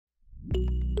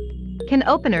Can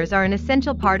openers are an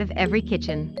essential part of every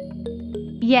kitchen.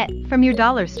 Yet, from your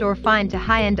dollar store find to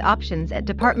high-end options at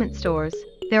department stores,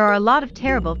 there are a lot of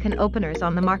terrible can openers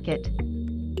on the market.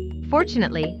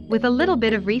 Fortunately, with a little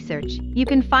bit of research, you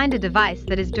can find a device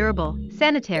that is durable,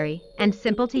 sanitary, and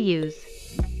simple to use.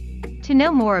 To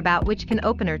know more about which can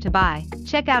opener to buy,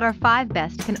 check out our 5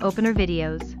 best can opener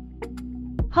videos.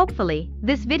 Hopefully,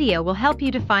 this video will help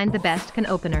you to find the best can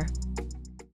opener.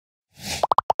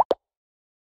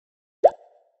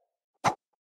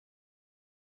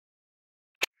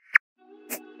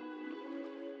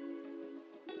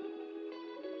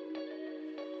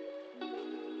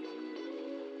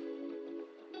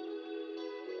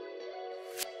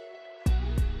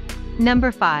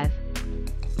 Number 5.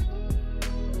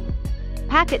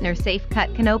 Packetner Safe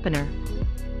Cut Can Opener.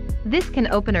 This can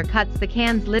opener cuts the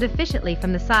can's lid efficiently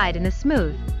from the side in a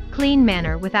smooth, clean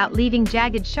manner without leaving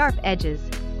jagged sharp edges,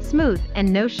 smooth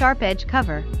and no sharp edge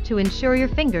cover, to ensure your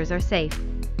fingers are safe.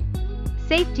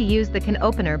 Safe to use the can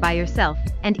opener by yourself,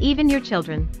 and even your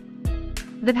children.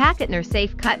 The Packetner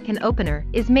Safe Cut Can Opener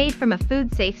is made from a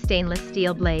food-safe stainless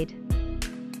steel blade.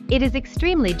 It is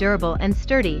extremely durable and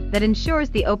sturdy that ensures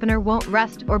the opener won't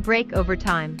rust or break over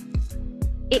time.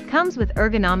 It comes with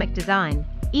ergonomic design,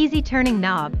 easy turning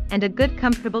knob, and a good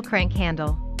comfortable crank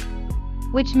handle,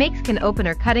 which makes can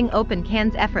opener cutting open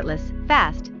cans effortless,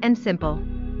 fast, and simple.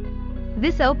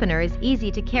 This opener is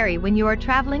easy to carry when you are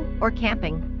traveling or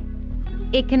camping.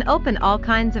 It can open all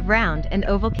kinds of round and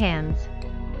oval cans.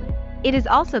 It is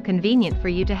also convenient for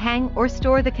you to hang or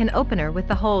store the can opener with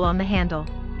the hole on the handle.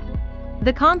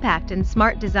 The compact and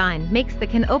smart design makes the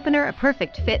can opener a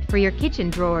perfect fit for your kitchen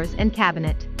drawers and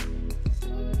cabinet.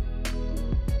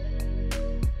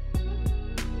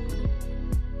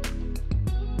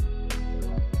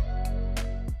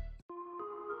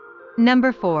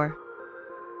 Number 4.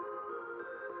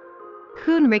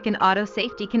 Kuhn Rikon Auto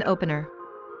Safety Can Opener.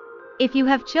 If you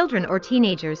have children or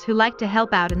teenagers who like to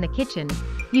help out in the kitchen,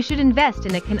 you should invest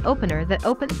in a can opener that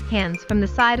opens cans from the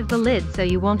side of the lid so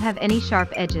you won't have any sharp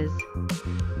edges.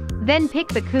 Then pick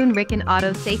the Kuhn Rikon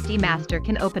Auto Safety Master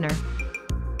Can Opener.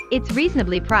 It's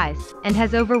reasonably priced and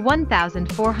has over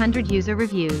 1,400 user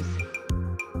reviews.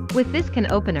 With this can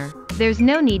opener, there's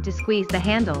no need to squeeze the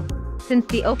handle, since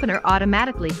the opener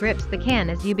automatically grips the can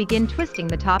as you begin twisting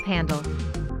the top handle.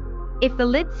 If the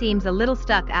lid seems a little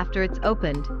stuck after it's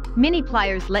opened, mini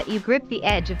pliers let you grip the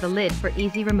edge of the lid for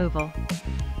easy removal.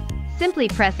 Simply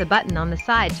press a button on the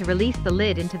side to release the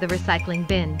lid into the recycling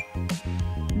bin.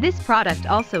 This product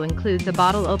also includes a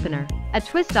bottle opener, a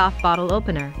twist-off bottle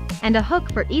opener, and a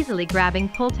hook for easily grabbing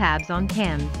pull tabs on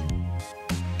cans.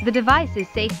 The device is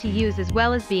safe to use as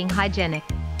well as being hygienic.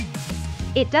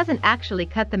 It doesn't actually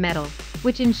cut the metal,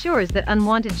 which ensures that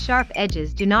unwanted sharp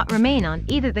edges do not remain on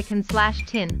either the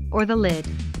can/tin or the lid.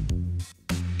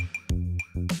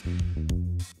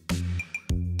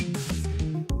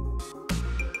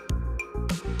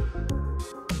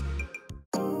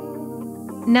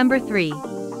 Number 3.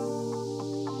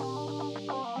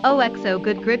 OXO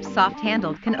Good Grip Soft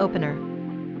Handled Can Opener.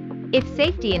 If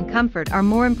safety and comfort are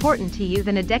more important to you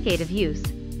than a decade of use,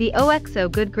 the OXO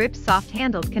Good Grip Soft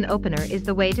Handled Can Opener is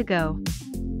the way to go.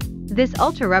 This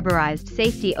ultra-rubberized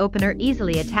safety opener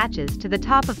easily attaches to the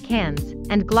top of cans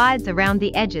and glides around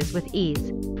the edges with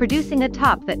ease, producing a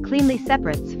top that cleanly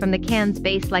separates from the can's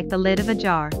base like the lid of a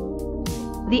jar.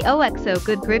 The OXO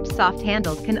Good Grip Soft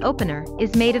Handled Can Opener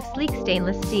is made of sleek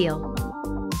stainless steel.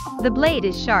 The blade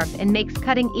is sharp and makes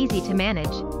cutting easy to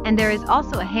manage, and there is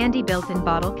also a handy built-in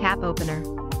bottle cap opener.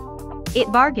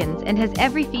 It bargains and has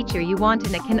every feature you want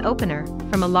in a can opener,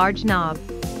 from a large knob.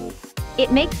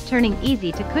 It makes turning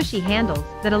easy to cushy handles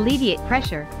that alleviate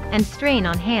pressure and strain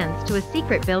on hands to a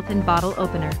secret built-in bottle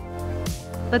opener.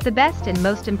 But the best and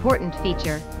most important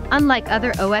feature, unlike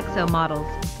other OXO models,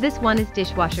 this one is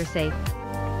dishwasher safe.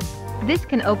 This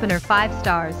can opener 5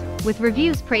 stars, with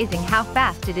reviews praising how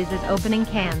fast it is as opening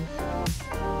cans.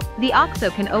 The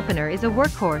OXO can opener is a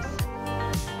workhorse.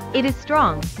 It is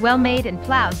strong, well-made and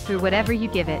plows through whatever you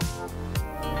give it.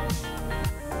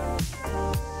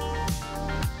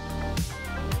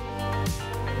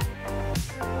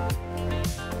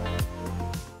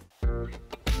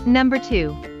 Number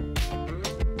 2.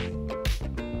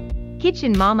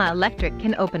 Kitchen Mama Electric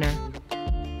Can Opener.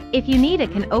 If you need a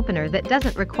can opener that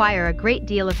doesn't require a great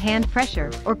deal of hand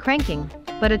pressure or cranking,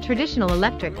 but a traditional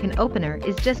electric can opener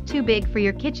is just too big for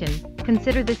your kitchen,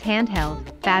 consider this handheld,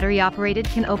 battery-operated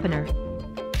can opener.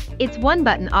 Its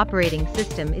one-button operating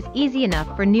system is easy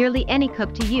enough for nearly any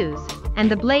cook to use, and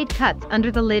the blade cuts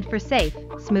under the lid for safe,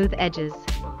 smooth edges.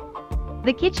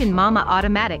 The Kitchen Mama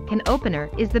Automatic Can Opener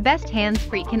is the best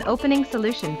hands-free can opening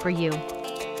solution for you.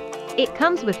 It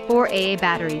comes with 4 AA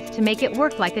batteries to make it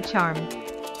work like a charm.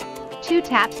 2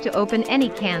 taps to open any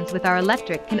cans with our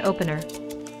electric can opener.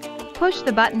 Push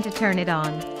the button to turn it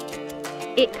on.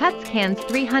 It cuts cans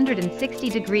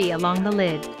 360° along the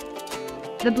lid.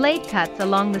 The blade cuts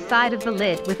along the side of the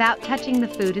lid without touching the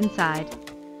food inside.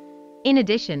 In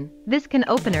addition, this can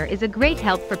opener is a great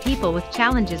help for people with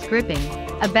challenges gripping,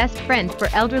 a best friend for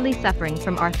elderly suffering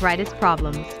from arthritis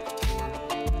problems.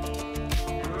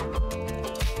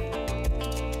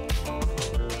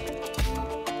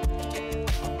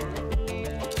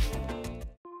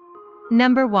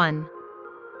 Number 1.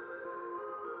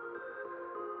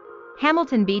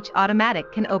 Hamilton Beach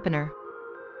Automatic Can Opener.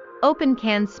 Open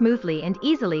cans smoothly and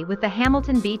easily with the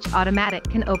Hamilton Beach Automatic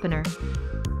Can Opener.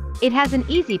 It has an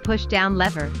easy push-down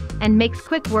lever and makes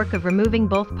quick work of removing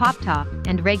both pop-top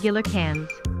and regular cans.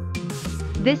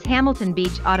 This Hamilton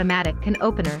Beach Automatic Can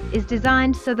Opener is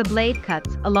designed so the blade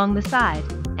cuts along the side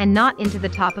and not into the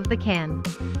top of the can.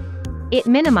 It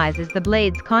minimizes the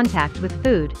blade's contact with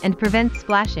food and prevents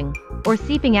splashing or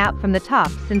seeping out from the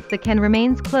top since the can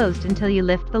remains closed until you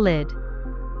lift the lid.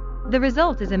 The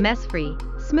result is a mess-free,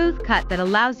 smooth cut that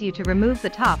allows you to remove the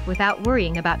top without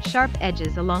worrying about sharp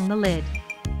edges along the lid.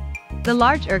 The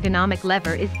large ergonomic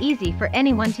lever is easy for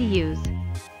anyone to use.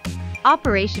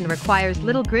 Operation requires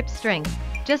little grip strength,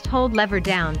 just hold lever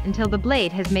down until the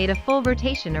blade has made a full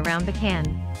rotation around the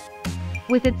can.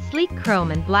 With its sleek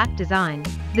chrome and black design,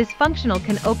 this functional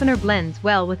can opener blends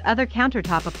well with other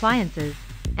countertop appliances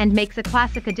and makes a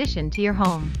classic addition to your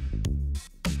home.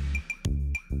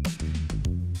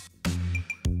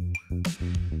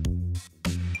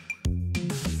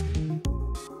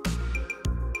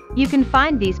 You can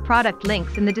find these product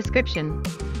links in the description.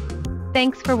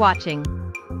 Thanks for watching.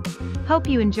 Hope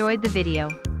you enjoyed the video.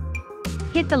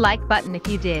 Hit the like button if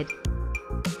you did.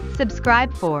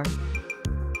 Subscribe for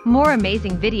more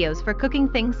amazing videos for cooking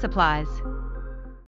things supplies.